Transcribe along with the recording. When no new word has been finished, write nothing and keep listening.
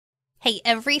Hey,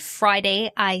 every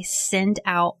Friday I send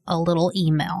out a little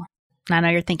email. I know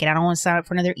you're thinking, I don't want to sign up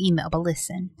for another email, but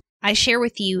listen. I share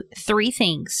with you 3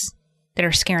 things that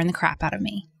are scaring the crap out of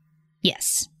me.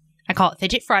 Yes, I call it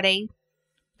Fidget Friday,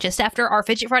 just after our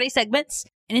Fidget Friday segments.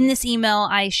 And in this email,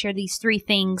 I share these 3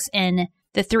 things and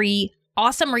the 3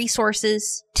 awesome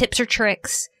resources, tips or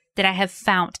tricks that I have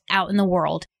found out in the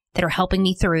world that are helping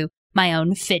me through my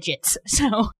own fidgets.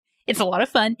 So it's a lot of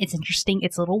fun. It's interesting.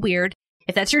 It's a little weird.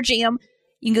 If that's your jam,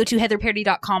 you can go to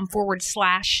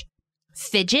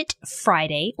heatherparody.com/Fidget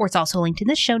Friday, or it's also linked in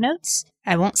the show notes.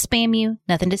 I won't spam you,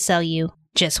 nothing to sell you,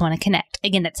 just want to connect.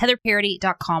 Again, that's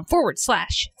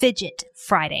heatherparody.com/Fidget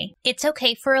Friday. It's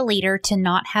okay for a leader to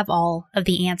not have all of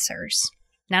the answers.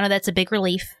 Now, I know that's a big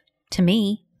relief to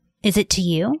me. Is it to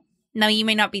you? Now, you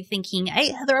may not be thinking,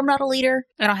 hey, Heather, I'm not a leader.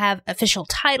 I don't have official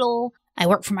title. I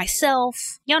work for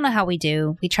myself. Y'all know how we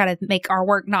do. We try to make our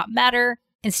work not matter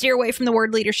and steer away from the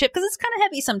word leadership because it's kind of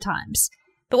heavy sometimes.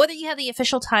 But whether you have the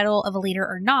official title of a leader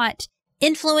or not,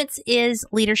 influence is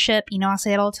leadership. You know, I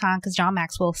say it all the time because John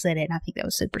Maxwell said it, and I think that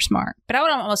was super smart. But I would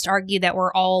almost argue that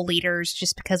we're all leaders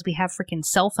just because we have freaking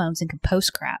cell phones and can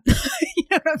post crap. You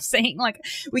know what I'm saying? Like,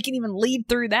 we can even lead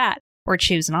through that or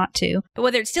choose not to. But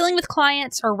whether it's dealing with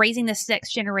clients or raising this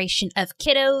next generation of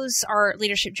kiddos, our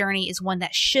leadership journey is one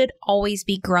that should always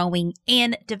be growing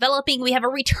and developing. We have a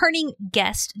returning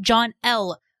guest, John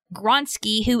L.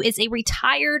 Gronski, who is a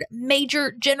retired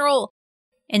Major General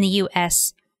in the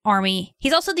U.S. Army.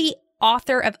 He's also the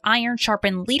author of Iron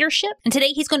Sharpened Leadership. And today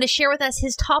he's going to share with us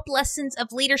his top lessons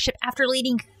of leadership after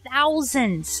leading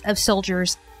thousands of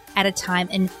soldiers at a time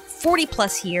in 40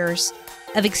 plus years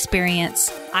of experience.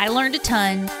 I learned a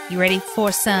ton. You ready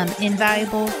for some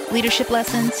invaluable leadership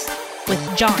lessons with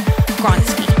John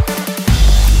Gronski?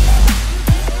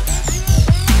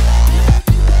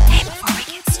 Hey, before we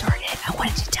get started, I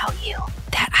wanted to tell you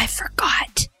that I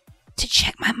forgot to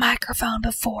check my microphone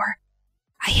before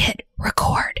I hit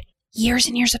record. Years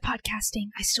and years of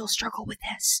podcasting, I still struggle with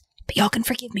this. But y'all can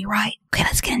forgive me, right? Okay,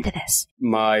 let's get into this.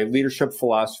 My leadership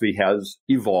philosophy has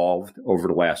evolved over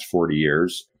the last 40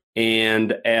 years.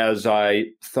 And as I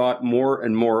thought more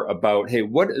and more about, hey,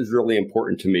 what is really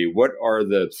important to me? What are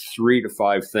the 3 to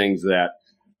 5 things that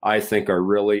I think are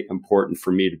really important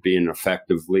for me to be an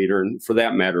effective leader? And for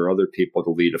that matter, other people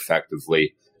to lead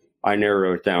effectively. I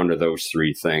narrow it down to those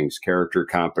 3 things: character,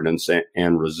 competence,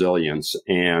 and resilience.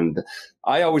 And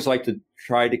I always like to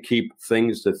try to keep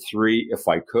things to 3 if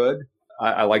I could.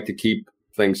 I like to keep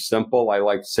things simple. I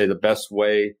like to say the best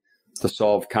way to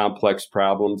solve complex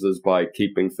problems is by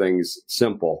keeping things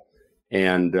simple.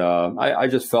 And I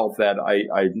just felt that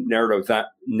I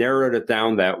narrowed it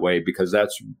down that way because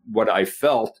that's what I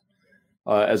felt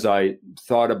as I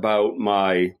thought about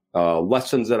my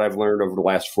lessons that I've learned over the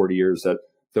last 40 years, that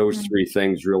those 3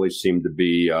 things really seem to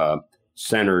be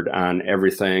centered on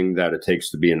everything that it takes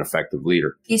to be an effective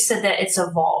leader. You said that it's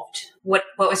evolved. What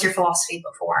was your philosophy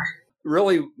before?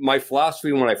 Really, my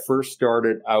philosophy when I first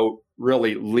started out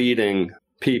really leading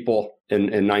people in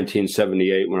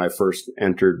 1978, when I first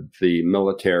entered the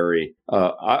military,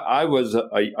 I was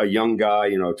a young guy,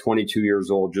 22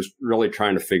 years old, just really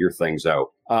trying to figure things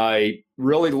out. I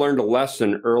really learned a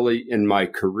lesson early in my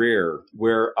career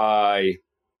where I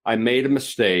made a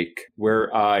mistake,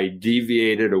 where I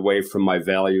deviated away from my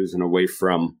values and away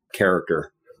from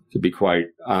character. To be quite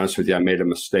honest with you, I made a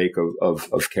mistake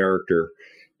of character.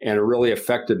 And it really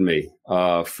affected me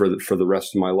for the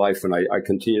rest of my life. And I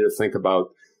continue to think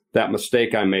about that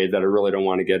mistake I made that I really don't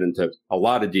want to get into a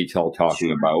lot of detail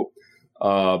talking about.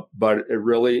 But it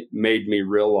really made me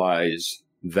realize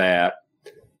that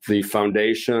the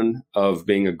foundation of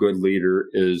being a good leader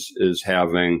is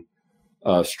having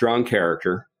a strong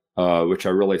character, which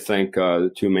I really think the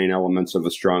 2 main elements of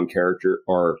a strong character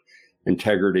are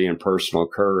integrity and personal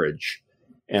courage.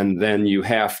 And then you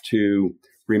have to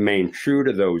remain true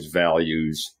to those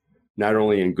values, not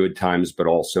only in good times, but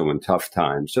also in tough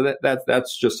times. So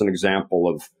that's just an example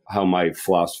of how my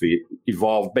philosophy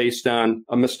evolved based on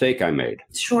a mistake I made.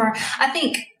 Sure. I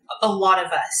think a lot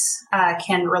of us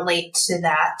can relate to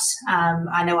that.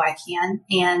 I know I can.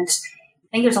 And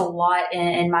I think there's a lot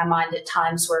in my mind at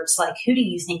times where it's like, who do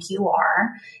you think you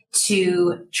are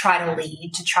to try to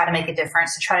lead, to try to make a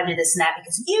difference, to try to do this and that?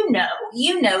 Because you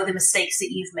know the mistakes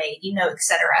that you've made, et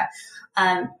cetera.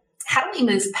 How do we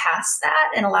move past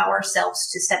that and allow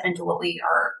ourselves to step into what we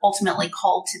are ultimately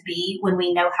called to be when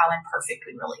we know how imperfect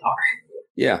we really are?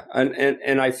 Yeah.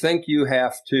 And I think you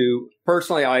have to,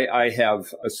 personally, I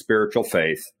have a spiritual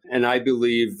faith, and I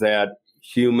believe that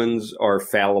humans are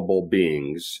fallible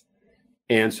beings.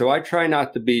 And so I try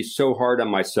not to be so hard on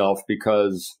myself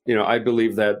because, I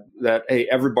believe that, hey,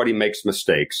 everybody makes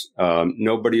mistakes.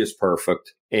 Nobody is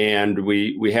perfect. And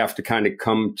we have to kind of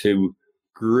come to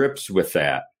grips with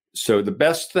that. So the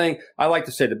best thing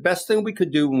we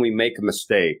could do when we make a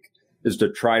mistake is to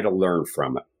try to learn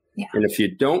from it. Yeah. And if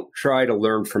you don't try to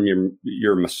learn from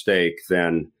your mistake,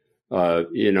 then,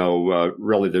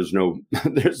 really there's no,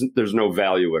 there's no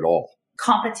value at all.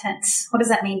 Competence. What does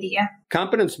that mean to you?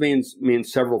 Competence means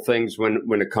several things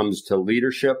when it comes to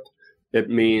leadership. It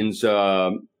means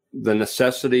the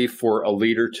necessity for a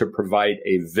leader to provide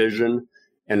a vision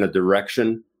and a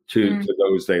direction to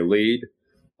those they lead.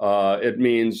 It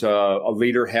means a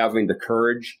leader having the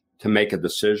courage to make a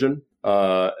decision.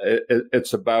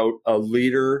 It's about a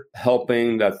leader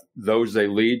helping those they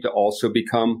lead to also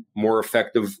become more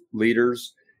effective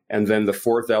leaders. And then the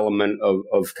fourth element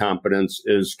of competence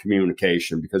is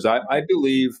communication, because I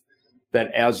believe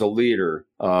that as a leader,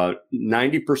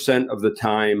 90% of the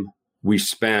time we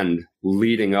spend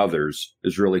leading others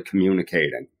is really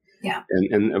communicating. Yeah.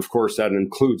 And of course, that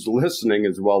includes listening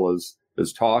as well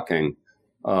as talking.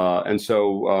 And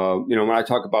so, when I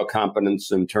talk about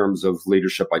competence in terms of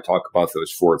leadership, I talk about those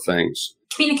four things.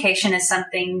 Communication is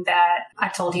something that I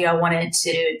told you I wanted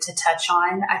to touch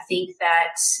on. I think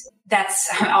that's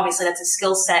obviously that's a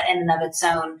skill set in and of its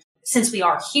own. Since we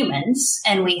are humans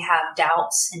and we have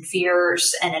doubts and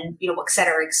fears and et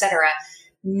cetera,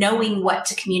 knowing what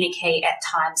to communicate at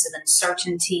times of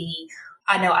uncertainty.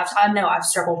 I know I've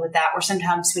struggled with that, where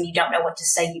sometimes when you don't know what to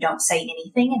say, you don't say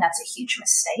anything, and that's a huge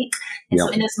mistake. And so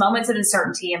in those moments of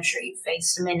uncertainty, I'm sure you've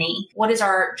faced many. What is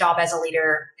our job as a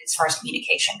leader as far as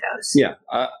communication goes? Yeah,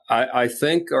 I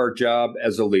think our job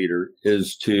as a leader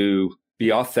is to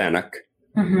be authentic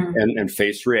and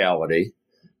face reality,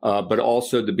 but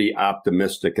also to be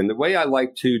optimistic. And the way I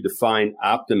like to define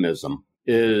optimism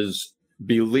is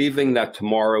believing that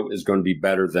tomorrow is going to be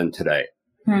better than today.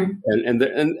 And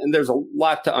there's a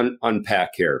lot to unpack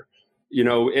here.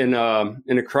 In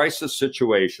a crisis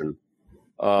situation,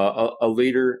 a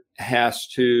leader has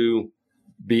to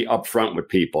be upfront with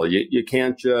people. You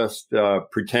can't just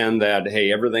pretend that,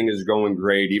 hey, everything is going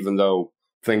great, even though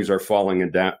things are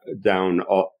falling down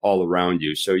all around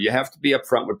you. So you have to be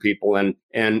upfront with people and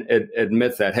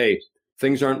admit that, hey,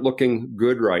 things aren't looking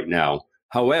good right now.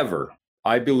 However,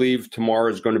 I believe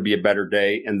tomorrow is going to be a better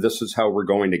day, and this is how we're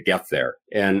going to get there.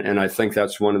 And I think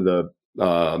that's one of the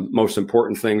most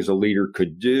important things a leader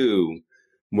could do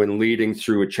when leading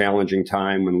through a challenging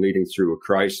time, when leading through a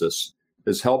crisis,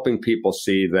 is helping people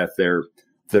see that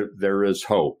there is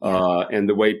hope. And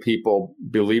the way people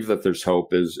believe that there's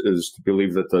hope is to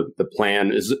believe that the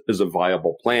plan is a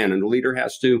viable plan, and the leader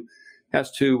has to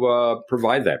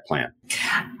provide that plan.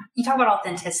 You talk about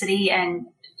authenticity, and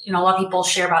a lot of people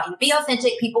share about be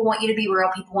authentic. People want you to be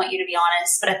real. People want you to be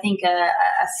honest. But I think a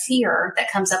fear that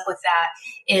comes up with that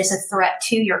is a threat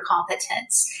to your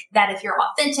competence. That if you're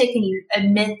authentic and you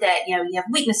admit that, you have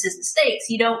weaknesses, mistakes,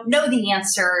 you don't know the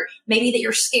answer, maybe that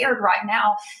you're scared right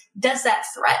now, does that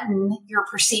threaten your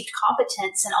perceived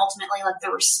competence and ultimately like the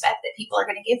respect that people are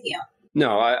going to give you?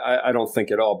 No, I don't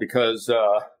think at all, because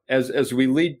as we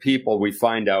lead people, we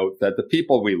find out that the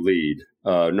people we lead,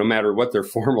 no matter what their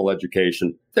formal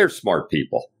education, they're smart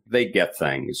people. They get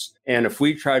things. And if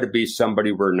we try to be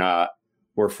somebody we're not,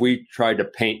 or if we try to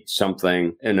paint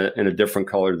something in a different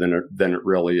color than it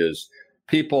really is,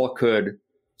 people could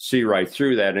see right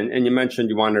through that. And you mentioned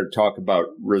you wanted to talk about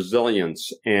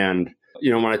resilience. And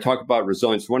when I talk about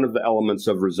resilience, one of the elements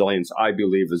of resilience, I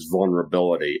believe, is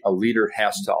vulnerability. A leader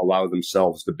has to allow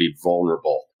themselves to be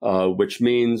vulnerable, which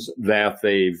means that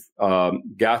they've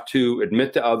got to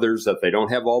admit to others that they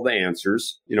don't have all the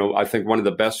answers. I think one of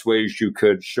the best ways you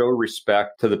could show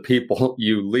respect to the people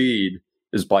you lead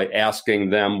is by asking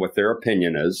them what their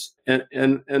opinion is,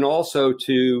 and also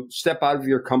to step out of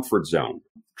your comfort zone,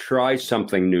 try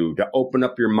something new, to open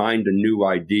up your mind to new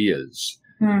ideas.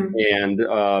 And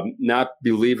not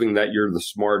believing that you're the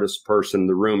smartest person in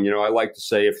the room. I like to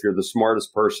say, if you're the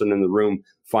smartest person in the room,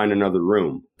 find another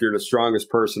room. If you're the strongest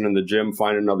person in the gym,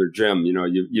 find another gym.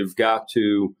 You've got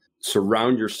to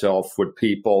surround yourself with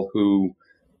people who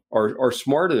are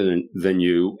smarter than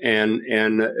you. And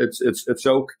it's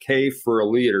okay for a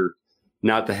leader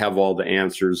not to have all the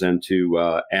answers and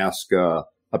to ask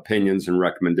opinions and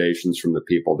recommendations from the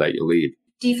people that you lead.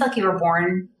 Do you feel like you were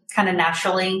born kind of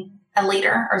naturally a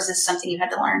leader, or is this something you had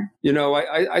to learn?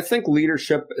 I think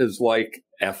leadership is like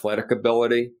athletic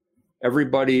ability.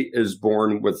 Everybody is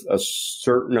born with a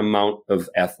certain amount of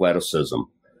athleticism.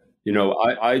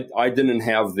 I didn't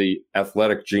have the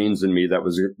athletic genes in me that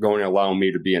was going to allow me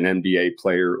to be an NBA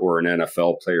player or an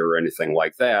NFL player or anything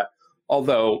like that.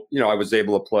 Although, I was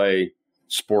able to play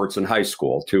sports in high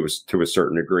school to a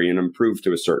certain degree and improve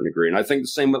to a certain degree. And I think the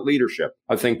same with leadership.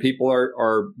 I think people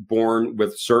are born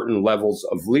with certain levels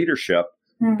of leadership,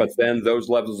 but then those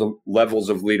levels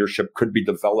of leadership could be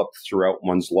developed throughout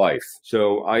one's life.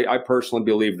 So I personally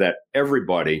believe that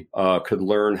everybody could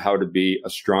learn how to be a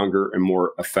stronger and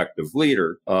more effective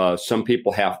leader. Some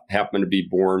people happen to be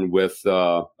born with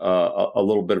a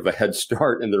little bit of a head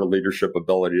start in their leadership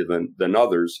ability than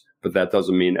others, but that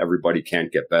doesn't mean everybody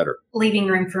can't get better. Leaving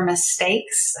room for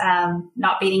mistakes,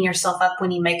 not beating yourself up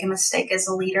when you make a mistake as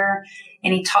a leader.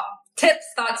 Any tips,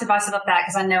 thoughts, advice about that?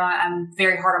 Because I know I'm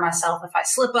very hard on myself if I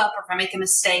slip up or if I make a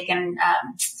mistake. And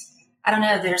I don't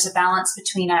know, there's a balance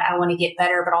between I want to get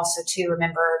better, but also to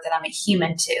remember that I'm a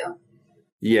human too.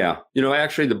 Yeah.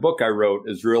 Actually, the book I wrote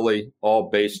is really all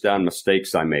based on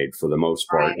mistakes I made for the most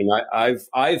part. Right. And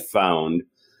I've found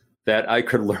that I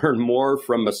could learn more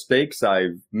from mistakes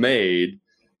I've made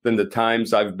than the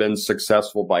times I've been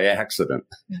successful by accident.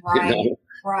 Right.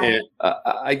 Right. And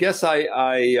I guess I've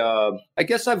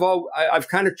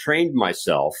kind of trained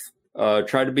myself,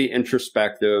 try to be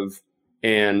introspective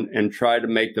and try to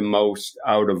make the most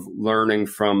out of learning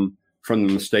from the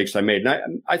mistakes I made.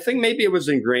 And I think maybe it was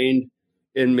ingrained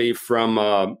in me from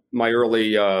my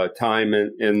early time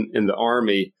in the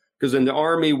Army, because in the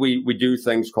Army, we do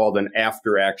things called an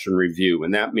after action review.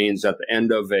 And that means at the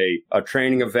end of a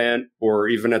training event or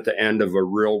even at the end of a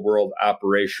real world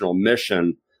operational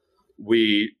mission,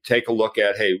 we take a look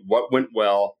at, hey, what went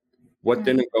well, what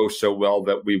didn't go so well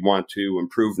that we want to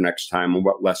improve next time, and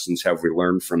what lessons have we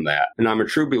learned from that? And I'm a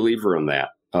true believer in that,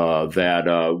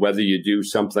 whether you do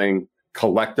something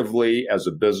collectively as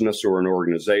a business or an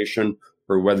organization,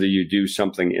 or whether you do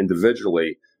something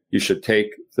individually, you should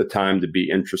take the time to be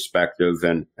introspective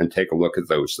and take a look at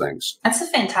those things. That's a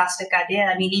fantastic idea.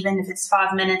 I mean, even if it's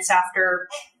 5 minutes after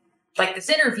like this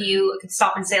interview, I could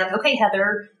stop and say, like, okay,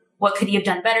 Heather, what could you have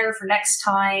done better for next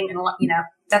time? And, I love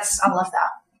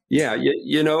that. Yeah.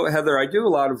 Heather, I do a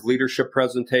lot of leadership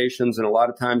presentations. And a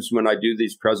lot of times when I do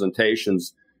these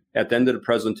presentations, at the end of the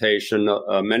presentation,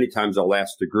 many times I'll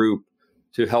ask the group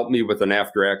to help me with an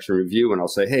after action review. And I'll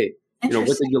say, hey, what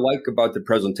did you like about the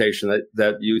presentation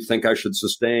that you think I should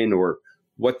sustain? Or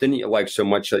what didn't you like so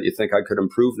much that you think I could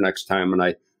improve next time?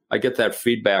 And I get that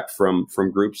feedback from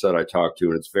groups that I talk to,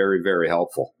 and it's very, very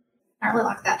helpful. I really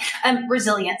like that.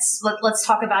 Resilience. Let's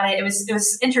talk about it. It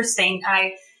was interesting.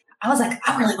 I was like,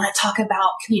 I really want to talk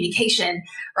about communication,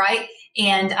 right?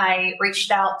 And I reached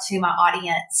out to my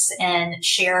audience and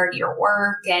shared your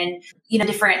work and the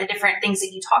different things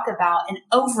that you talk about. And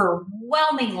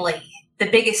overwhelmingly, the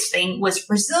biggest thing was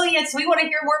resilience. We want to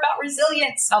hear more about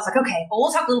resilience. I was like, okay, well,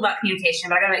 we'll talk a little about communication,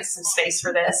 but I got to make some space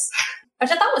for this. Which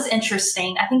I thought was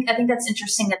interesting. I think that's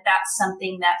interesting that that's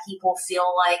something that people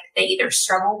feel like they either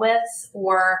struggle with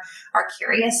or are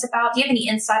curious about. Do you have any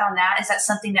insight on that? Is that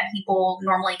something that people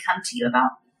normally come to you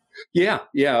about? Yeah.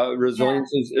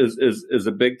 Resilience is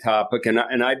a big topic, and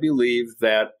I believe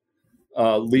that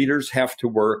leaders have to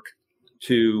work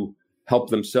to help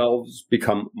themselves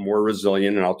become more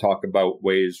resilient, and I'll talk about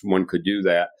ways one could do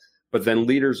that. But then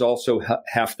leaders also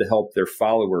have to help their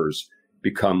followers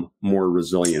become more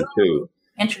resilient too.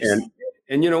 Interesting.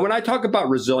 And when I talk about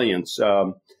resilience,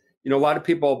 a lot of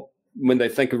people, when they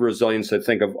think of resilience, they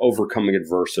think of overcoming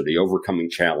adversity, overcoming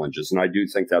challenges. And I do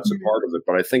think that's a part of it.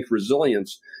 But I think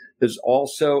resilience is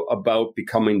also about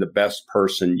becoming the best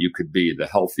person you could be, the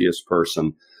healthiest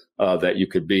person that you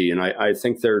could be. And I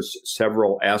think there's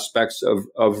several aspects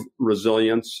of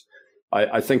resilience.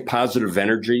 I think positive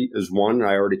energy is one.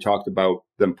 I already talked about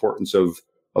the importance of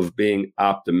being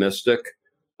optimistic.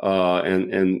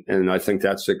 And I think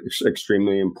that's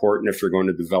extremely important if you're going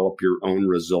to develop your own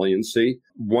resiliency.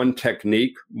 One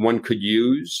technique one could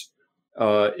use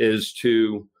is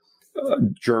to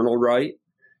journal write.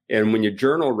 And when you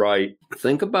journal write,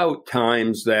 think about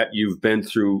times that you've been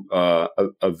through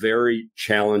a very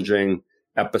challenging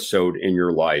episode in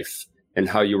your life and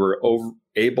how you were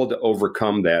able to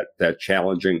overcome that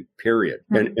challenging period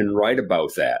and write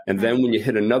about that. And then when you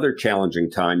hit another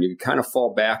challenging time, you kind of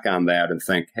fall back on that and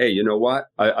think, hey, you know what?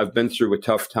 I've been through a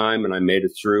tough time and I made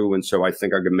it through. And so I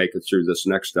think I can make it through this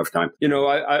next tough time.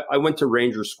 I went to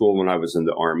Ranger School when I was in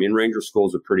the Army, and Ranger School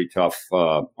is a pretty tough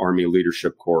Army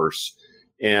leadership course.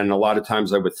 And a lot of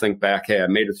times I would think back, hey, I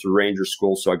made it through Ranger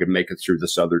School so I could make it through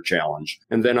this other challenge.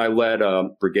 And then I led a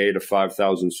brigade of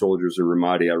 5,000 soldiers in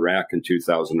Ramadi, Iraq in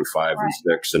 2005 and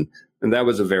 6. And that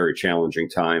was a very challenging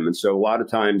time. And so a lot of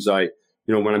times when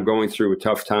I'm going through a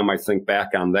tough time, I think back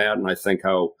on that and I think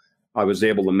how I was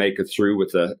able to make it through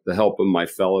with the help of my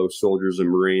fellow soldiers and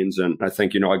Marines. And I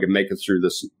think, I could make it through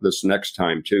this next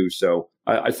time too. So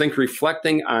I think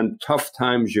reflecting on tough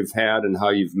times you've had and how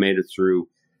you've made it through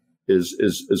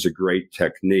is a great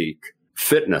technique.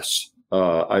 Fitness,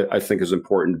 I think, is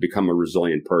important to become a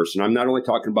resilient person. I'm not only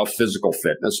talking about physical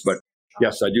fitness, but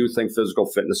yes, I do think physical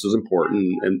fitness is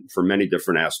important and for many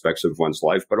different aspects of one's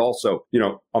life, but also,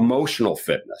 emotional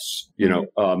fitness,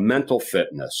 mental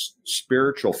fitness,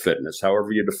 spiritual fitness,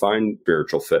 however you define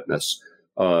spiritual fitness,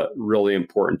 really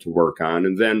important to work on.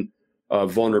 And then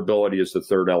vulnerability is the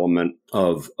third element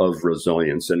of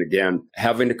resilience. And again,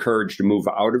 having the courage to move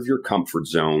out of your comfort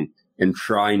zone and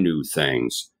try new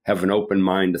things, have an open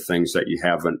mind to things that you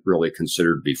haven't really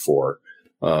considered before.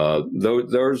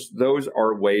 Those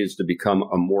are ways to become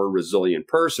a more resilient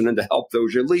person and to help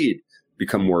those you lead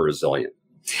become more resilient.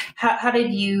 How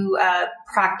did you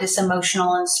practice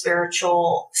emotional and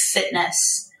spiritual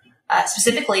fitness?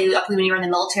 Specifically, when you were in the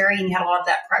military and you had a lot of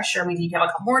that pressure, did you have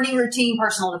like a morning routine,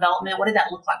 personal development? What did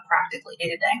that look like practically day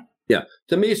to day? Yeah.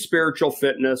 To me, spiritual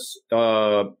fitness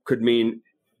could mean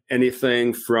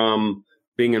anything from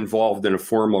being involved in a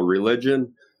formal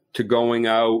religion to going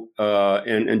out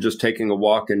and just taking a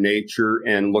walk in nature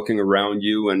and looking around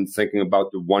you and thinking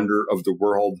about the wonder of the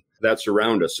world that's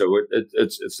around us. So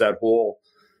it's that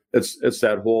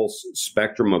whole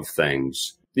spectrum of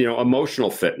things.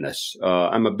 Emotional fitness.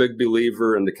 I'm a big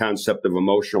believer in the concept of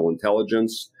emotional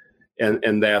intelligence,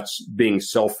 and that's being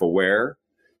self-aware,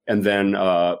 and then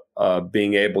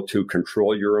being able to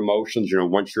control your emotions.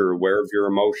 Once you're aware of your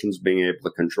emotions, being able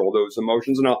to control those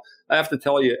emotions. And I have to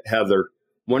tell you, Heather,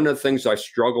 one of the things I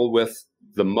struggle with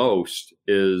the most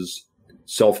is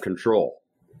self-control.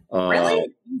 Really?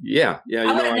 Yeah. I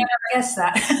would have never guessed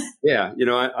that. Yeah.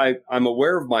 I'm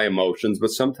aware of my emotions, but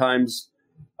sometimes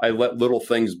I let little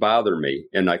things bother me,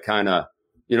 and I kind of,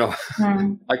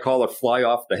 I call it fly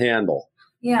off the handle.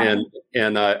 Yeah.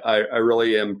 And I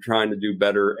really am trying to do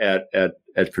better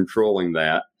at controlling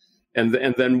that. And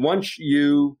then once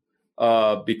you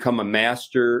become a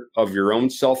master of your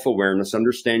own self-awareness,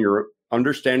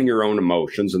 understanding your own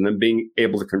emotions, and then being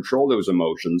able to control those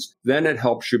emotions, then it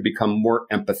helps you become more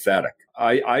empathetic.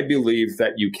 I believe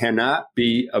that you cannot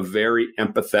be a very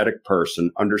empathetic person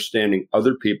understanding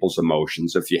other people's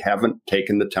emotions if you haven't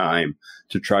taken the time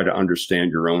to try to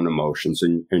understand your own emotions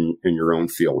and your own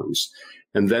feelings.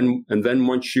 And then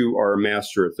once you are a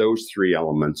master at those three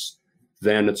elements,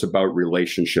 then it's about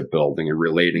relationship building and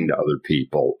relating to other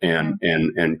people and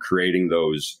creating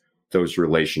those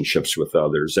relationships with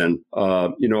others. And,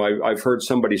 I've heard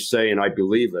somebody say, and I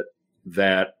believe it,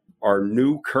 that our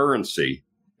new currency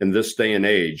in this day and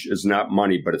age is not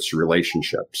money, but it's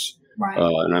relationships. Right.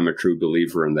 And I'm a true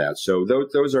believer in that. So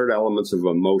those are the elements of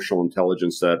emotional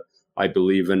intelligence that I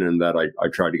believe in and that I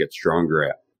try to get stronger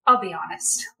at. I'll be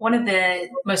honest. One of the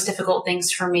most difficult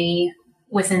things for me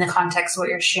within the context of what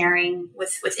you're sharing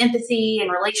with empathy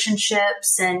and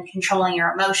relationships and controlling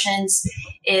your emotions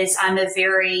is I'm a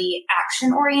very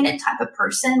action-oriented type of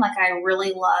person. Like I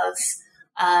really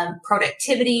love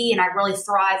productivity, and I really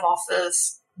thrive off of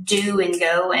do and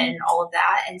go and all of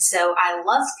that. And so I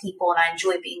love people and I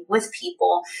enjoy being with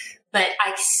people, but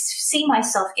I see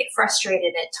myself get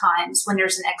frustrated at times when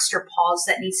there's an extra pause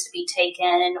that needs to be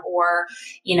taken, or,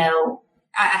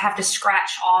 I have to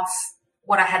scratch off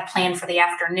what I had planned for the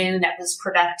afternoon that was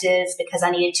productive because I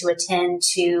needed to attend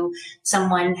to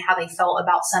someone, how they felt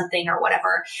about something or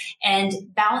whatever. And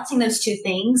balancing those two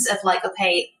things of like,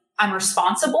 okay, I'm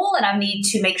responsible and I need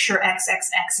to make sure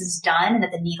XXX is done and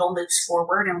that the needle moves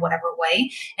forward in whatever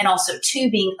way. And also two,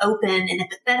 being open and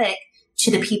empathetic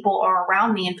to the people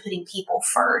around me and putting people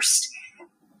first.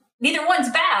 Neither one's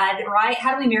bad, right?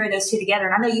 How do we marry those two together?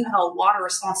 And I know you have a lot of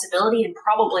responsibility and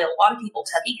probably a lot of people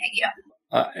tugging at you.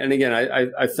 And again,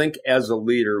 I think as a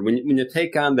leader, when you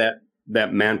take on that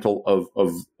mantle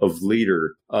of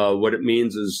leader, what it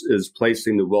means is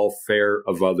placing the welfare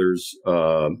of others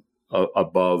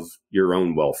above your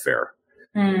own welfare.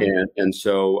 And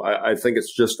so I think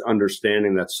it's just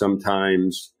understanding that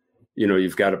sometimes,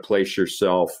 you've got to place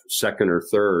yourself second or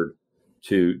third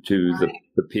to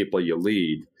the people you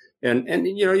lead. And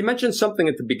you mentioned something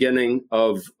at the beginning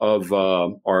of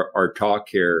our talk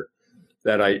here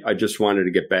that I just wanted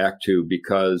to get back to,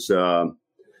 because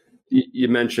you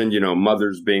mentioned,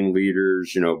 mothers being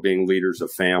leaders, being leaders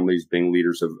of families, being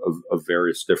leaders of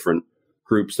various different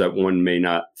groups that one may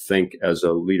not think as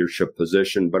a leadership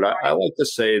position. But I like to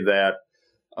say that,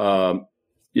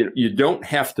 you don't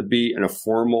have to be in a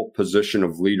formal position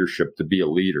of leadership to be a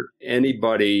leader.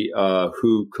 Anybody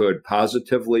who could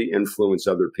positively influence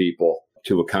other people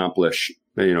to accomplish,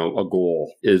 a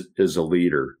goal is a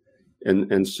leader.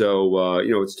 And so,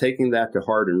 it's taking that to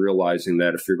heart and realizing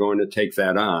that if you're going to take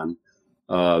that on,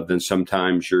 then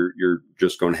sometimes you're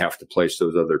just going to have to place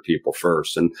those other people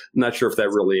first. And I'm not sure if that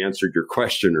really answered your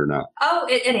question or not. Oh,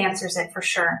 it answers it for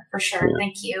sure. For sure. Yeah.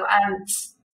 Thank you.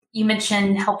 You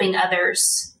mentioned helping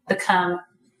others become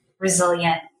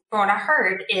resilient. But what I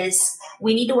heard is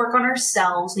we need to work on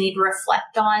ourselves. We need to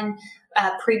reflect on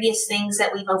previous things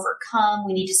that we've overcome.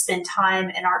 We need to spend time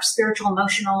in our spiritual,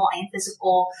 emotional, and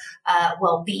physical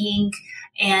well-being.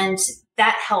 And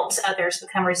that helps others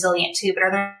become resilient too. But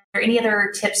are there any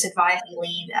other tips, advice you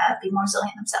lead be more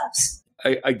resilient themselves?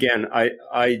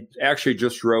 I actually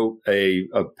just wrote a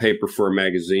paper for a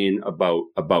magazine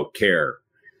about care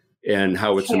and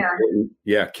how it's important.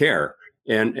 Yeah, care.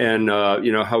 And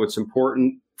how it's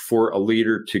important for a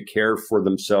leader to care for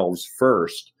themselves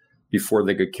first before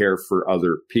they could care for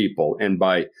other people. And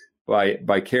by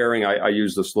caring, I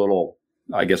use this little,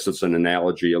 I guess it's an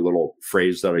analogy, a little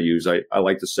phrase that I use. I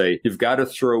like to say, you've got to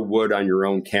throw wood on your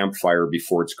own campfire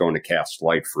before it's going to cast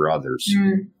light for others.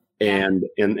 Mm. And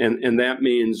that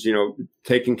means,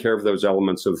 taking care of those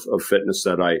elements of fitness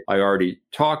that I already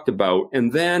talked about,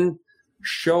 and then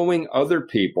showing other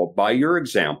people by your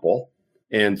example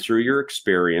and through your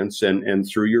experience and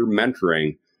through your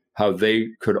mentoring, how they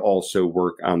could also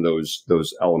work on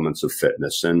those elements of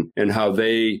fitness and how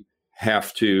they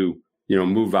have to,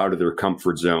 move out of their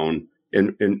comfort zone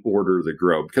in order to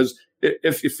grow. Because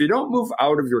if you don't move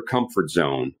out of your comfort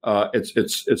zone,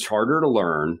 it's harder to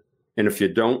learn. And if you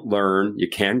don't learn, you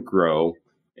can't grow.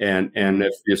 And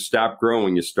if you stop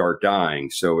growing, you start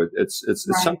dying. So it's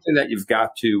right. Something that you've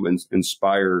got to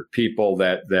inspire people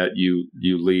that you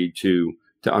lead to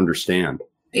understand.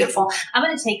 Beautiful. I'm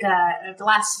going to take the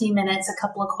last few minutes, a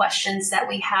couple of questions that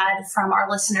we had from our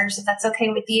listeners, if that's okay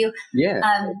with you. Yeah,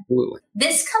 absolutely.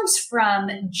 This comes from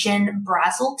Jen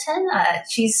Brazelton.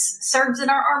 She serves in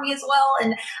our Army as well.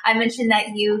 And I mentioned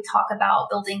that you talk about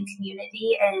building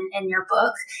community in your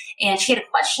book. And she had a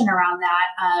question around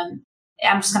that.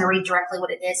 I'm just going to read directly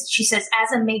what it is. She says,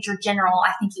 as a major general,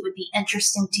 I think it would be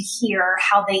interesting to hear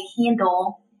how they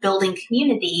handle building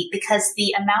community, because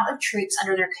the amount of troops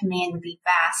under their command would be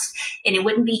vast, and it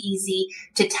wouldn't be easy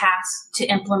to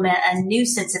implement a new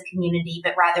sense of community,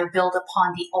 but rather build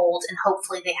upon the old, and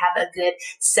hopefully they have a good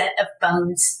set of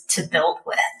bones to build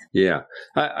with. Yeah,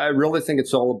 I really think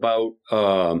it's all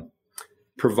about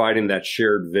providing that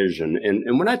shared vision.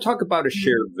 And when I talk about a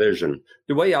shared vision,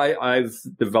 the way I've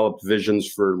developed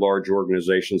visions for large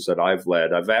organizations that I've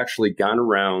led, I've actually gone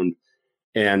around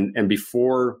and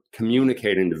before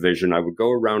communicating the vision, I would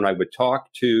go around, I would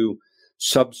talk to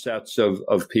subsets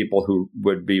of people who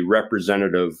would be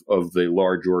representative of the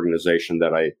large organization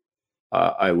that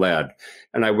I led.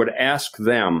 And I would ask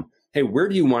them, hey, where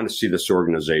do you want to see this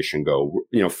organization go?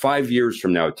 5 years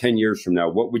from now, 10 years from now,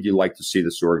 what would you like to see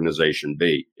this organization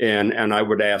be? And I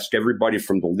would ask everybody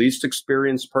from the least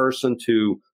experienced person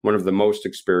to one of the most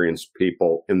experienced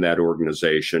people in that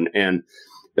organization. And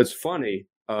it's funny,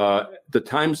 the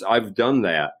times I've done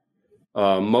that,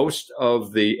 most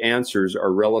of the answers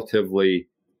are relatively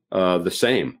the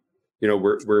same.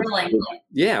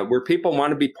 Where people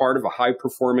want to be part of a high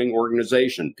performing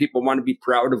organization. People want to be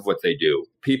proud of what they do.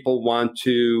 People want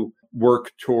to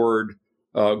work toward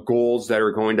goals that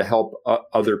are going to help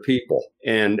other people.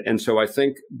 And so I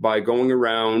think by going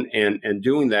around and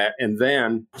doing that, and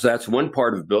then, so that's one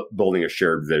part of building a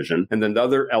shared vision. And then the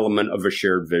other element of a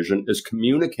shared vision is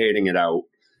communicating it out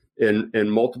in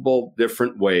multiple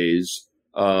different ways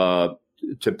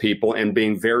to people and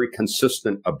being very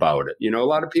consistent about it. A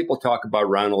lot of people talk about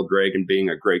Ronald Reagan being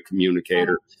a great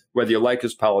communicator, whether you like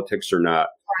his politics or not.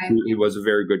 Right. He was a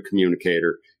very good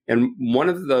communicator. And one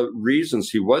of the reasons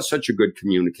he was such a good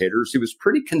communicator is he was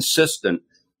pretty consistent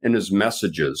in his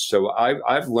messages. So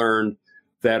I've learned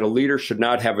that a leader should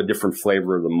not have a different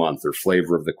flavor of the month or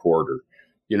flavor of the quarter.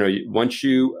 Once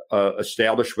you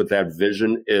establish what that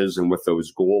vision is and what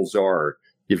those goals are,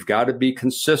 you've got to be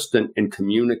consistent in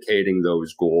communicating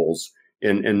those goals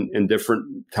in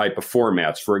different type of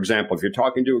formats. For example, if you're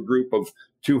talking to a group of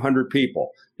 200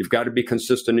 people, you've got to be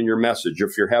consistent in your message.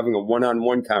 If you're having a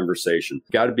one-on-one conversation,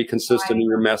 you've got to be consistent in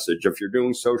your message. If you're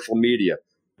doing social media,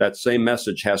 that same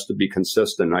message has to be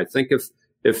consistent. I think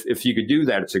if you could do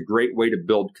that, it's a great way to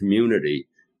build community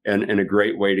and a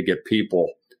great way to get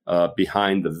people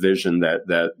behind the vision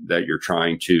that you're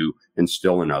trying to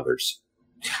instill in others.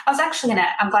 I was actually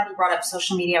I'm glad you brought up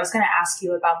social media. I was going to ask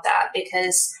you about that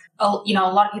because, a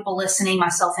lot of people listening,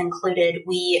 myself included,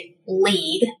 we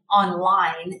lead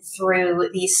online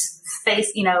through these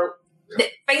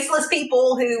faceless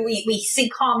people who we see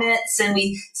comments and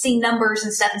we see numbers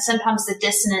and stuff. And sometimes the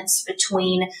dissonance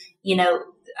between,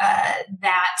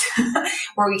 that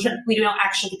where we don't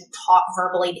actually get to talk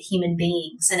verbally to human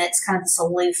beings. And it's kind of this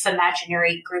aloof,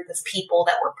 imaginary group of people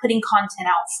that we're putting content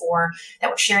out for, that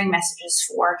we're sharing messages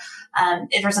for.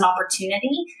 There's an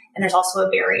opportunity and there's also a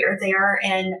barrier there.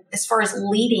 And as far as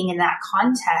leading in that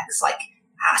context, like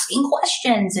asking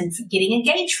questions and getting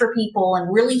engaged for people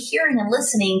and really hearing and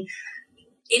listening,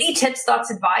 any tips, thoughts,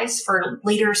 advice for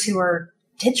leaders who are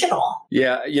digital?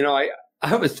 Yeah,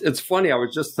 it's funny. I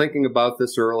was just thinking about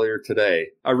this earlier today.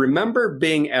 I remember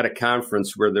being at a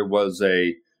conference where there was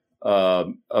a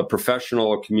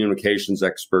professional communications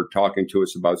expert talking to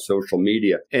us about social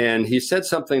media. And he said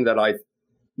something that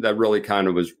really kind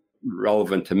of was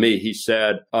relevant to me. He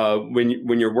said,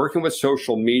 when you're working with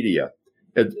social media,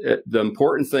 the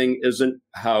important thing isn't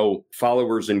how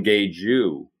followers engage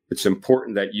you. It's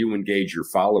important that you engage your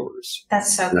followers.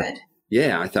 That's so good.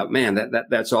 Yeah, I thought, man,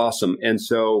 that's awesome. And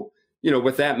so,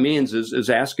 what that means is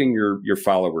asking your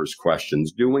followers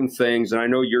questions, doing things. And I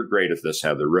know you're great at this,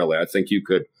 Heather, really. I think you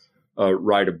could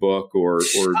write a book or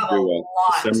do a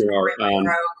seminar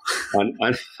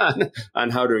on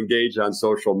how to engage on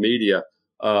social media.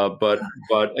 But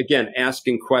again,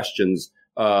 asking questions,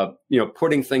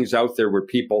 putting things out there where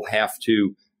people have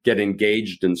to get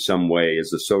engaged in some way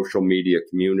as a social media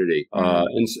community.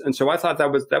 And so I thought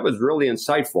that was really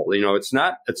insightful.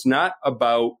 It's not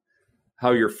about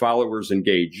how your followers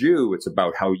engage you. It's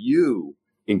about how you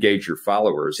engage your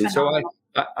followers. And so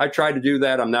I try to do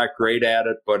that. I'm not great at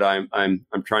it, but I'm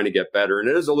trying to get better. And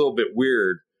it is a little bit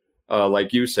weird,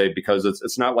 like you say, because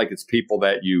it's not like it's people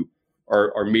that you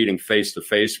are meeting face to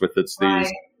face with. It's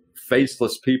these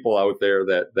faceless people out there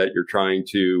that you're trying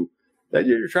to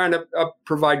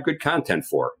provide good content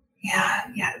for.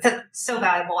 Yeah, that's so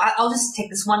valuable. I'll just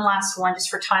take this one last one just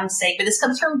for time's sake, but this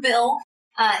comes from Bill.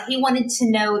 He wanted to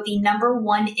know the number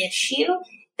one issue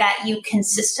that you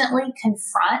consistently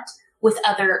confront with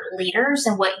other leaders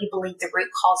and what you believe the root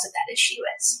cause of that issue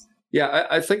is. Yeah,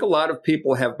 I think a lot of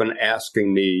people have been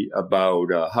asking me about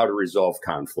how to resolve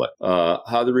conflict,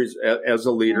 as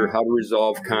a leader, how to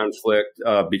resolve conflict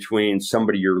between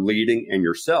somebody you're leading and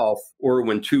yourself, or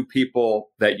when two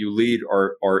people that you lead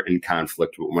are in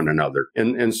conflict with one another,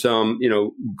 and some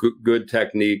good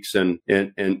techniques and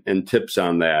tips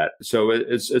on that. So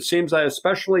it seems that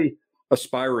especially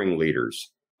aspiring leaders,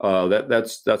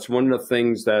 that's one of the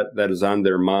things that is on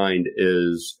their mind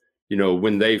is,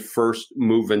 when they first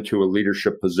move into a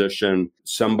leadership position,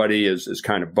 somebody is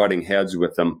kind of butting heads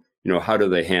with them. How do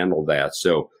they handle that?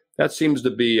 So that seems to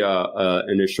be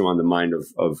an issue on the mind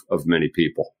of many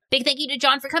people. Big thank you to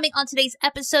John for coming on today's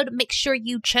episode. Make sure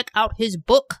you check out his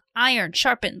book, Iron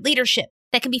Sharpened Leadership.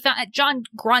 That can be found at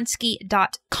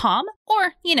johngronski.com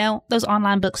or, those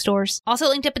online bookstores. Also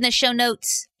linked up in the show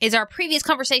notes is our previous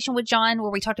conversation with John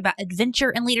where we talked about adventure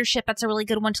and leadership. That's a really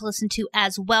good one to listen to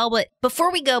as well. But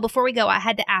before we go, I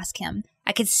had to ask him.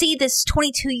 I could see this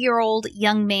 22-year-old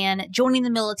young man joining the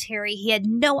military. He had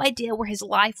no idea where his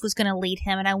life was going to lead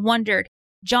him. And I wondered,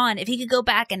 John, if he could go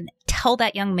back and tell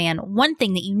that young man one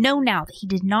thing that you know now that he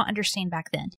did not understand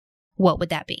back then, what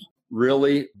would that be?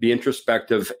 Really be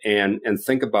introspective and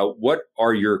think about what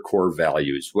are your core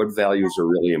values? What values are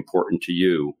really important to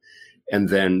you? And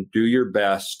then do your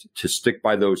best to stick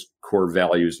by those core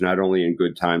values, not only in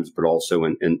good times, but also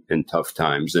in tough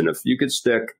times. And if you could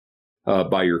stick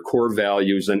by your core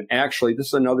values, and actually, this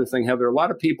is another thing, Heather, a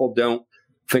lot of people don't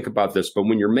think about this, but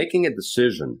when you're making a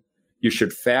decision, you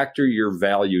should factor your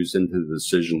values into the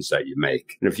decisions that you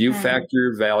make. And if you factor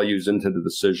your values into the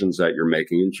decisions that you're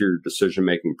making, into your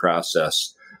decision-making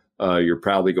process, you're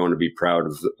probably going to be proud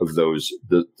of those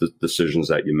the decisions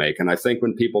that you make. And I think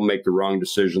when people make the wrong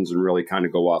decisions and really kind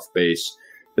of go off base,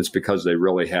 it's because they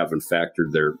really haven't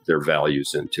factored their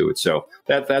values into it. So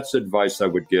that's advice I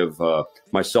would give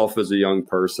myself as a young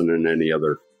person and any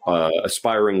other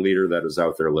aspiring leader that is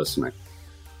out there listening.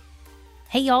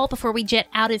 Hey, y'all, before we jet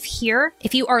out of here,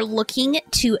 if you are looking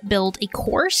to build a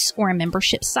course or a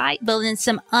membership site, build in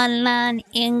some online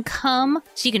income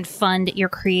so you can fund your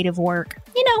creative work,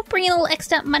 bring in a little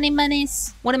extra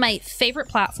monies. One of my favorite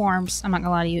platforms, I'm not gonna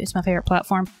lie to you, it's my favorite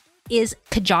platform, is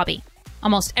Kajabi.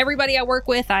 Almost everybody I work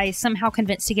with, I somehow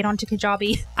convinced to get onto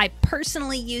Kajabi. I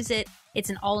personally use it. It's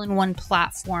an all-in-one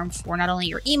platform for not only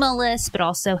your email list, but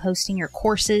also hosting your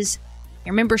courses,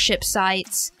 your membership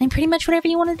sites, and pretty much whatever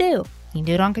you want to do. You can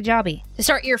do it on Kajabi. To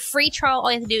start your free trial,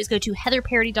 all you have to do is go to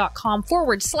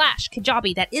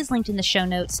heatherparody.com/Kajabi. That is linked in the show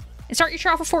notes. And start your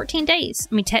trial for 14 days.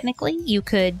 I mean, technically, you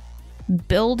could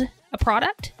build a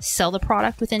product, sell the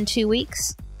product within 2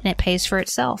 weeks, and it pays for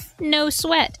itself. No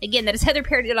sweat. Again, that is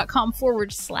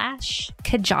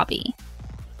heatherparody.com/Kajabi.